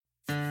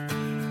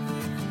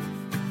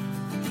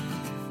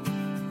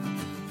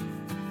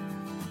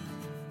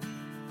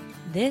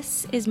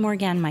This is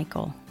Morgan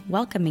Michael,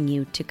 welcoming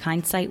you to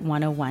Kindsight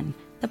 101,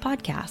 the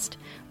podcast,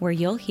 where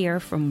you'll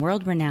hear from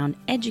world-renowned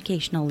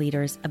educational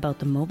leaders about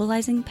the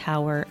mobilizing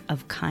power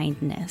of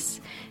kindness.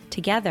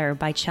 Together,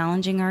 by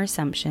challenging our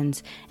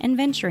assumptions and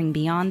venturing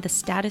beyond the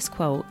status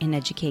quo in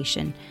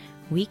education,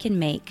 we can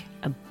make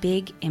a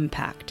big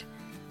impact,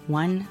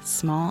 one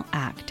small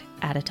act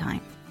at a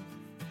time.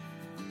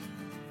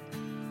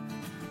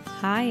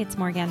 Hi, it's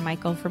Morgan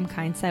Michael from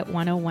Kindsight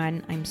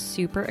 101. I'm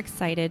super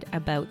excited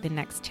about the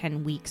next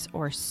 10 weeks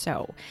or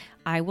so.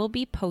 I will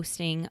be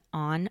posting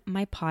on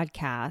my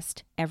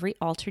podcast every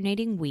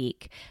alternating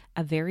week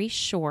a very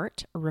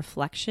short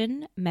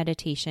reflection,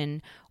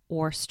 meditation,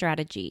 or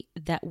strategy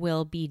that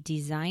will be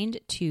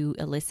designed to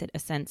elicit a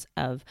sense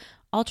of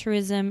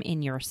altruism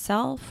in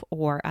yourself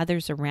or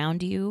others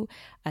around you,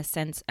 a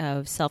sense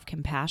of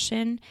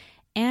self-compassion,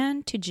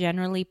 and to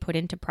generally put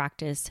into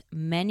practice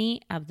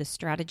many of the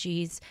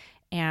strategies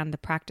and the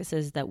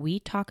practices that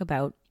we talk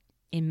about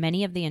in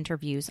many of the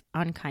interviews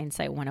on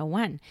Kindsight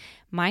 101.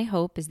 My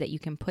hope is that you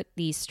can put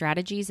these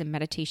strategies and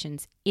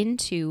meditations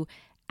into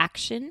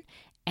action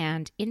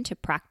and into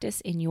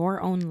practice in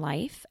your own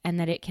life, and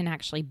that it can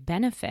actually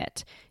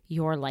benefit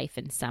your life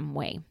in some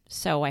way.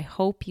 So I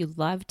hope you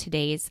love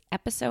today's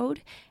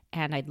episode,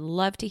 and I'd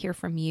love to hear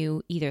from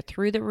you either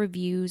through the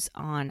reviews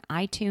on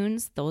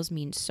iTunes, those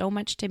mean so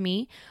much to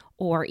me,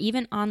 or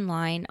even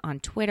online on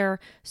Twitter,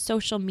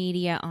 social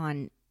media,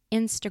 on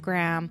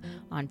Instagram,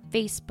 on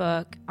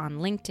Facebook, on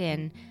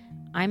LinkedIn.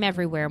 I'm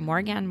everywhere,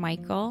 Morgan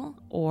Michael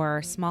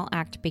or Small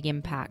Act, Big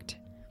Impact.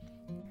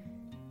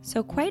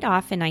 So quite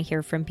often I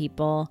hear from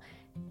people,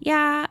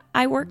 yeah,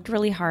 I worked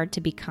really hard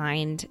to be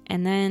kind,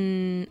 and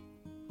then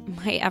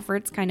my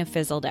efforts kind of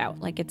fizzled out,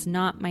 like it's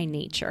not my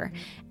nature.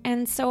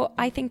 And so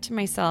I think to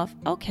myself,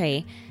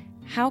 okay,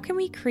 how can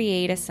we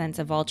create a sense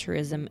of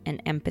altruism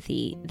and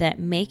empathy that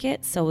make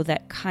it so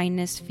that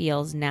kindness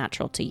feels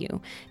natural to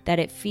you, that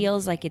it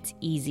feels like it's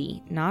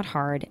easy, not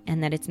hard,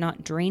 and that it's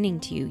not draining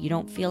to you. You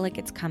don't feel like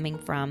it's coming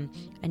from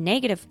a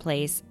negative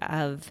place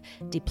of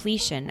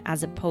depletion,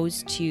 as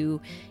opposed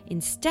to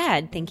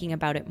instead thinking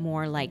about it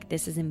more like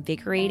this is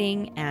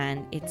invigorating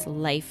and it's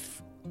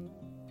life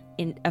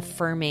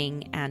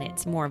affirming, and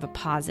it's more of a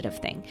positive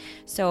thing.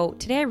 So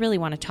today I really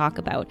want to talk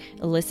about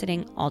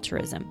eliciting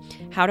altruism,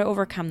 how to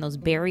overcome those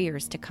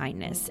barriers to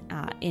kindness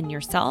in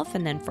yourself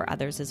and then for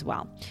others as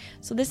well.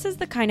 So this is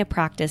the kind of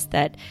practice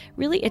that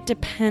really, it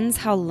depends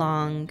how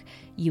long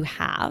you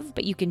have,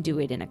 but you can do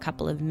it in a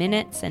couple of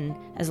minutes. And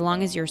as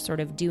long as you're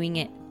sort of doing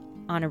it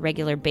on a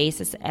regular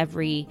basis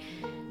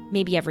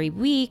maybe every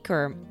week,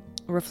 or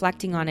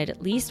reflecting on it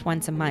at least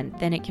once a month,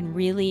 then it can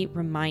really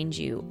remind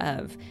you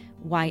of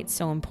why it's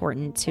so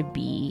important to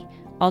be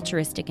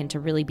altruistic and to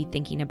really be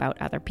thinking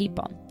about other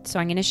people. So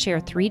I'm going to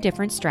share 3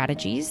 different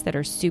strategies that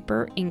are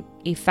super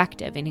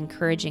effective in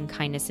encouraging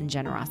kindness and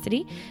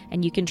generosity,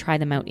 and you can try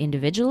them out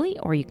individually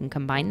or you can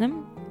combine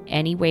them.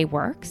 Any way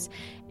works.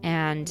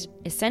 And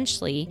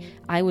essentially,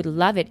 I would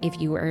love it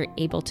if you were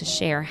able to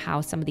share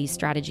how some of these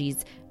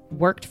strategies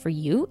worked for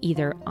you,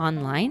 either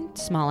online,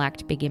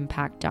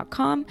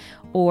 smallactbigimpact.com,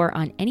 or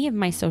on any of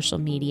my social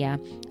media,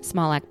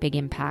 Small Act Big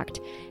Impact.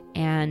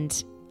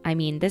 And I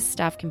mean, this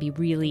stuff can be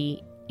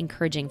really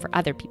encouraging for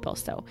other people.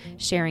 So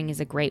sharing is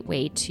a great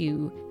way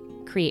to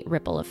create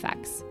ripple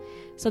effects.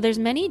 So there's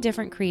many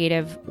different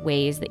creative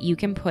ways that you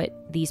can put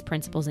these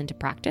principles into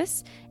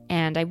practice,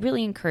 and I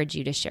really encourage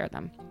you to share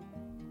them.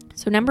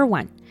 So number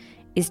 1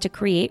 is to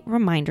create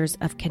reminders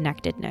of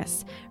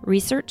connectedness.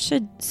 Research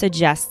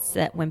suggests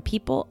that when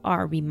people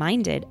are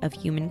reminded of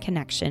human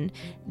connection,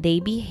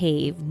 they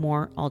behave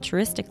more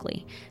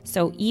altruistically.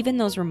 So even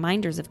those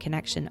reminders of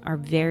connection are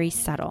very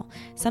subtle.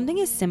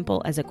 Something as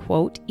simple as a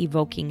quote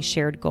evoking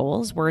shared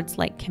goals, words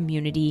like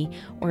community,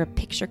 or a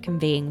picture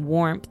conveying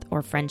warmth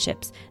or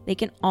friendships, they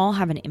can all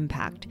have an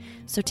impact.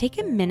 So take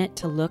a minute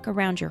to look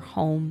around your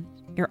home,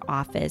 your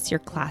office,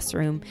 your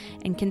classroom,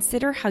 and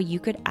consider how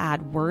you could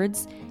add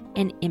words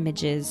and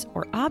images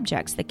or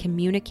objects that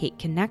communicate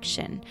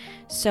connection.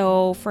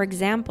 So, for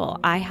example,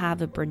 I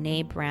have a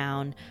Brené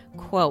Brown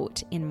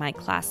quote in my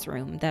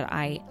classroom that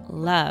I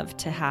love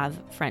to have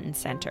front and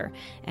center,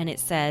 and it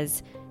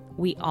says,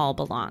 "We all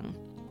belong."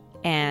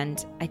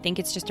 And I think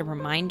it's just a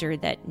reminder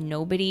that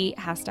nobody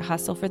has to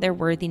hustle for their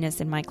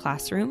worthiness in my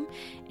classroom,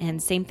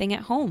 and same thing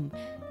at home.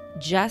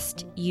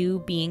 Just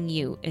you being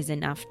you is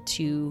enough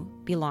to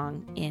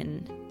belong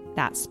in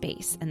that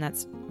space. And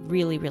that's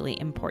really, really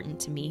important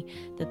to me,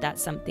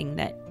 that's something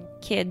that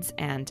kids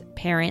and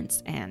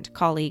parents and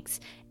colleagues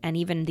and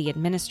even the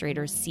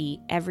administrators see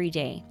every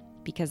day,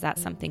 because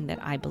that's something that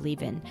I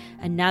believe in.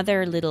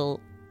 Another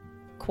little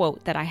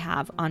quote that I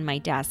have on my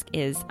desk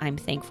is, "I'm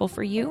thankful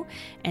for you."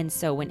 And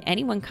so when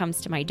anyone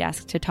comes to my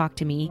desk to talk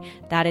to me,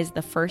 that is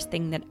the first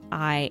thing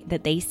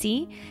that they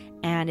see.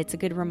 And it's a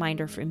good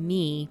reminder for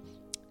me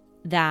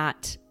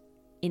that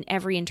in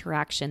every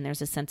interaction,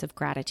 there's a sense of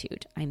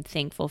gratitude. I'm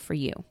thankful for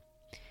you.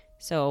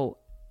 So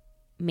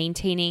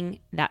maintaining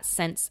that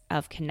sense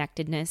of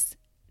connectedness,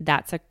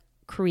 that's a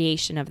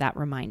creation of that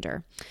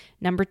reminder.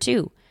 Number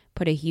 2,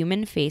 put a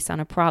human face on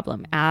a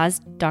problem. As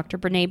Dr.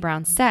 Brené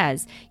Brown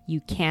says,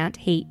 you can't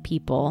hate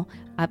people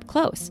up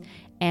close.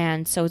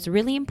 And so it's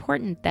really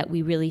important that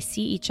we really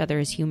see each other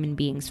as human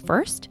beings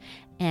first,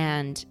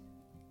 and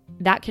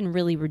that can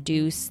really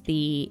reduce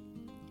the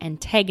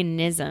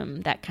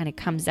antagonism that kind of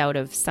comes out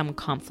of some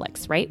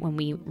conflicts, right? When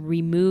we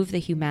remove the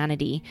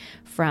humanity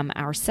from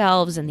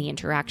ourselves and the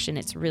interaction,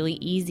 it's really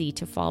easy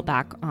to fall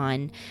back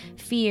on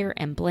fear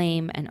and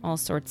blame and all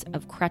sorts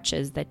of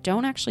crutches that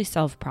don't actually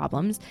solve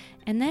problems.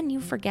 And then you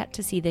forget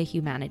to see the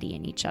humanity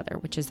in each other,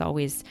 which is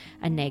always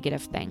a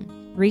negative thing.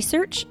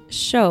 Research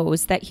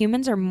shows that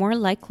humans are more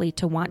likely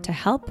to want to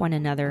help one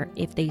another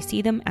if they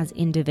see them as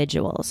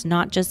individuals,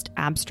 not just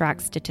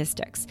abstract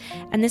statistics.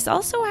 And this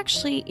also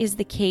actually is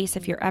the case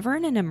if you're ever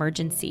in an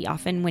emergency.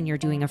 Often when you're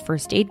doing a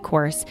first aid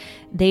course,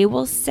 they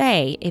will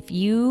say, if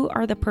you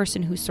are the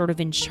person who's sort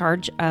of in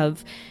charge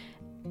of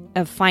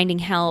finding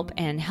help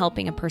and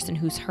helping a person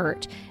who's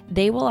hurt,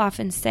 they will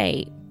often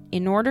say,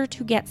 in order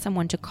to get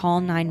someone to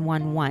call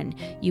 911,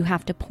 you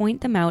have to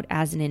point them out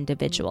as an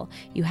individual.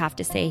 You have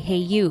to say, hey,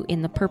 you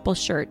in the purple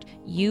shirt,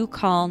 you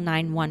call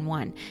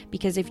 911.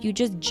 Because if you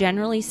just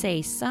generally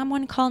say,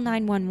 someone call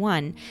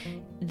 911,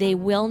 they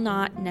will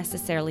not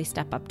necessarily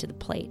step up to the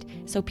plate.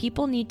 So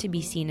people need to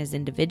be seen as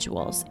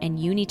individuals, and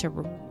you need to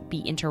be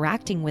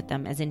interacting with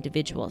them as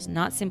individuals,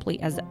 not simply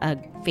as a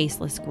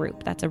faceless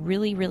group. That's a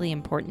really, really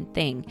important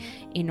thing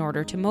in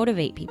order to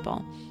motivate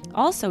people.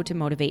 Also, to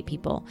motivate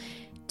people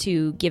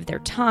to give their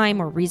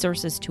time or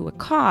resources to a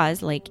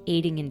cause like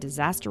aiding in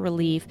disaster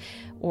relief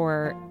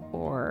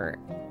or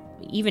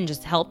even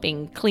just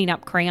helping clean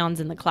up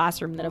crayons in the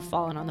classroom that have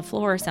fallen on the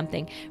floor or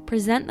something.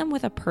 Present them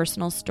with a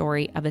personal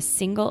story of a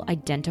single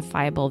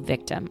identifiable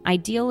victim,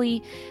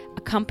 ideally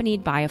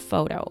accompanied by a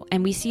photo.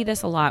 And we see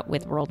this a lot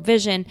with World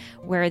Vision,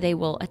 where they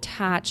will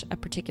attach a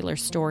particular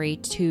story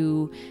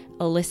to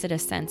elicit a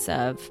sense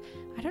of,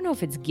 I don't know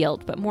if it's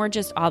guilt, but more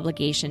just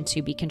obligation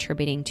to be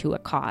contributing to a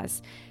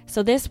cause.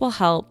 So this will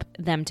help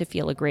them to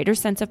feel a greater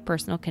sense of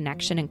personal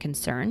connection and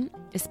concern,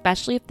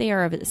 especially if they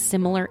are of a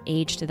similar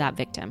age to that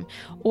victim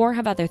or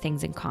have other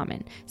things in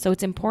common. So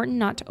it's important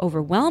not to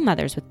overwhelm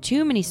others with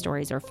too many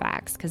stories or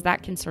facts, because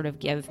that can sort of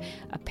give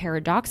a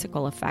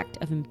paradoxical effect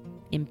of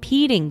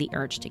impeding the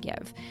urge to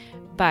give.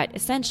 But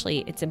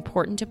essentially, it's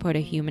important to put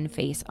a human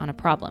face on a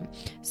problem.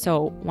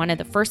 So one of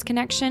the first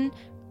connection,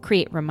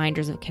 create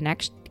reminders of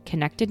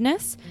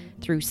connectedness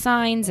through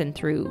signs and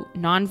through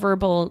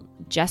nonverbal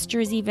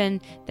gestures even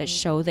that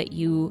show that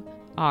you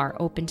are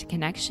open to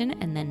connection.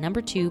 And then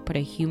number 2, put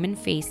a human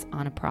face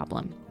on a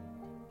problem.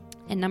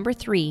 And number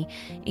 3,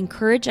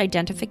 encourage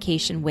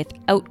identification with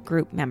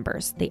out-group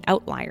members, the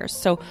outliers.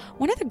 So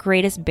one of the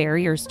greatest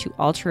barriers to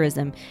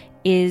altruism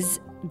is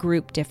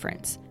group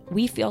difference.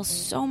 We feel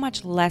so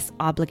much less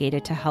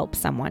obligated to help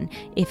someone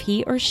if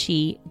he or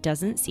she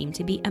doesn't seem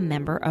to be a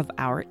member of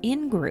our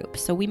in-group.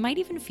 So we might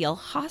even feel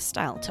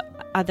hostile to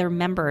other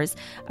members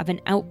of an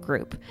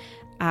out-group.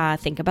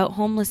 Think about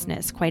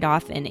homelessness. Quite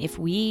often, if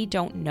we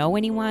don't know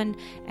anyone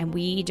and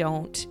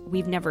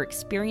we've never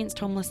experienced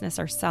homelessness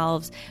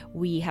ourselves,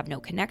 we have no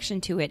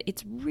connection to it,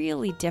 it's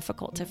really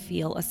difficult to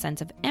feel a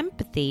sense of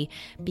empathy,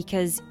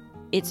 because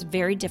it's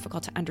very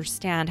difficult to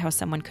understand how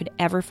someone could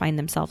ever find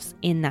themselves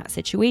in that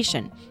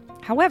situation.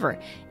 However,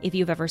 if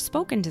you've ever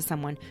spoken to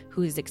someone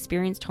who has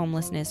experienced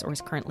homelessness or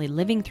is currently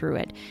living through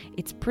it,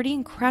 it's pretty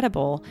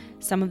incredible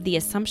some of the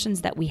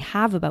assumptions that we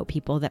have about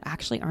people that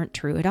actually aren't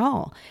true at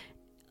all.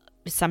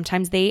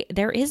 Sometimes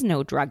there is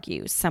no drug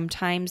use.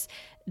 Sometimes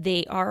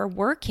they are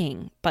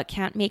working but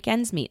can't make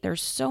ends meet.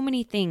 There's so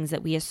many things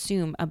that we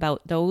assume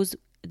about those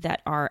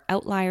that are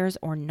outliers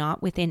or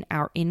not within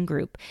our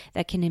in-group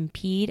that can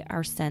impede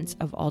our sense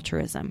of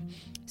altruism.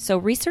 So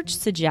research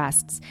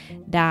suggests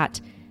that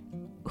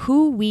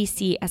who we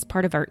see as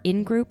part of our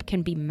in-group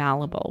can be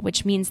malleable,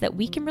 which means that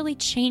we can really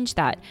change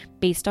that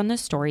based on the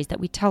stories that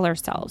we tell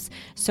ourselves.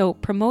 So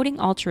promoting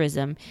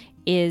altruism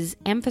is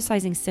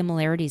emphasizing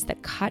similarities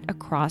that cut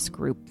across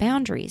group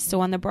boundaries. So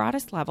on the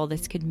broadest level,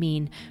 this could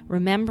mean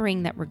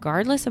remembering that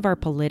regardless of our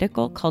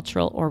political,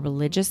 cultural, or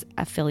religious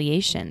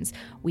affiliations,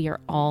 we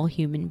are all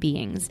human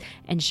beings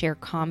and share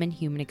common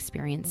human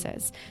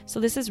experiences.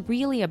 So this is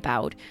really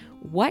about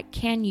what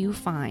can you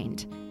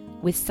find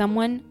with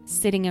someone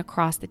sitting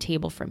across the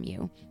table from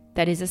you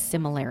that is a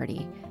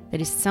similarity, that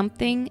is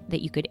something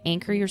that you could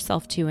anchor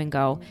yourself to and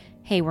go,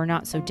 hey, we're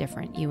not so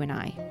different, you and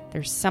I.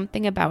 There's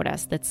something about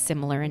us that's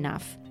similar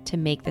enough to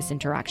make this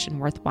interaction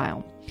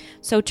worthwhile.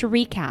 So to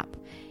recap,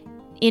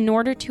 in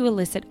order to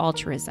elicit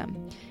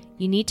altruism,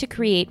 you need to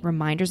create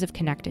reminders of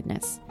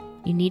connectedness.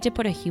 You need to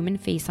put a human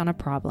face on a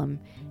problem,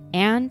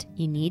 and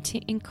you need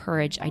to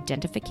encourage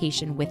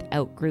identification with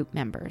out-group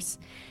members.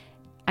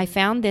 I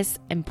found this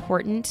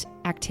important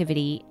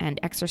activity and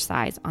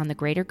exercise on the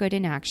Greater Good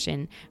in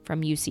Action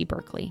from UC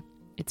Berkeley.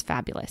 It's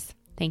fabulous.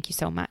 Thank you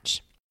so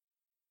much.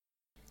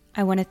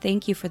 I want to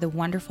thank you for the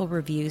wonderful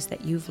reviews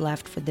that you've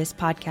left for this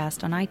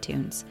podcast on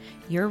iTunes.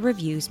 Your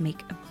reviews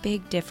make a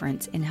big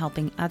difference in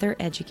helping other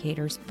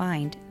educators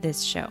find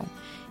this show.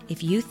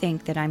 If you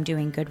think that I'm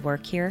doing good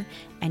work here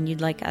and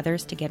you'd like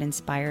others to get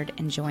inspired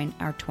and join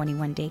our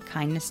 21-day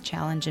kindness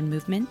challenge and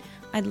movement,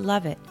 I'd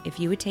love it if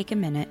you would take a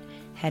minute,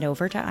 head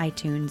over to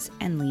iTunes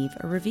and leave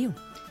a review.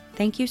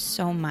 Thank you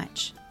so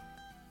much.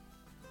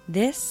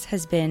 This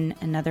has been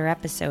another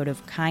episode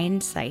of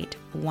Kindsight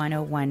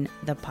 101,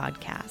 the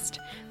podcast.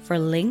 For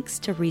links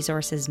to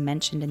resources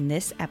mentioned in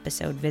this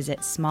episode, visit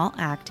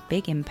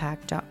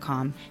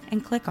smallactbigimpact.com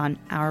and click on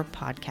our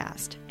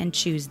podcast and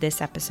choose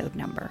this episode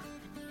number.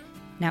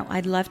 Now,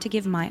 I'd love to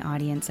give my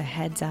audience a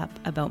heads up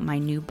about my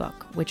new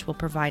book, which will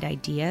provide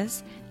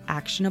ideas,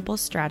 actionable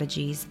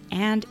strategies,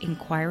 and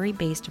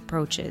inquiry-based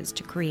approaches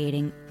to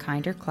creating a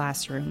kinder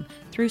classroom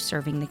through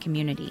serving the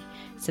community.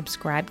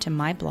 Subscribe to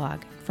my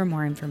blog for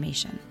more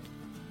information.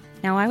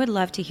 Now, I would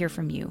love to hear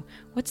from you.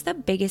 What's the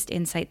biggest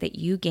insight that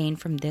you gain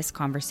from this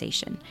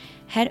conversation?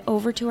 Head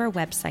over to our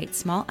website,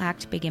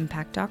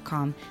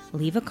 smallactbigimpact.com,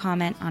 leave a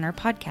comment on our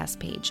podcast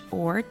page,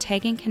 or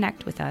tag and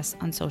connect with us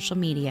on social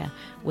media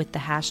with the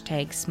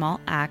hashtag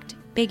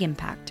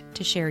SmallActBigImpact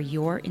to share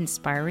your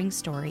inspiring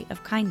story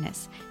of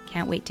kindness.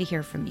 Can't wait to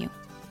hear from you.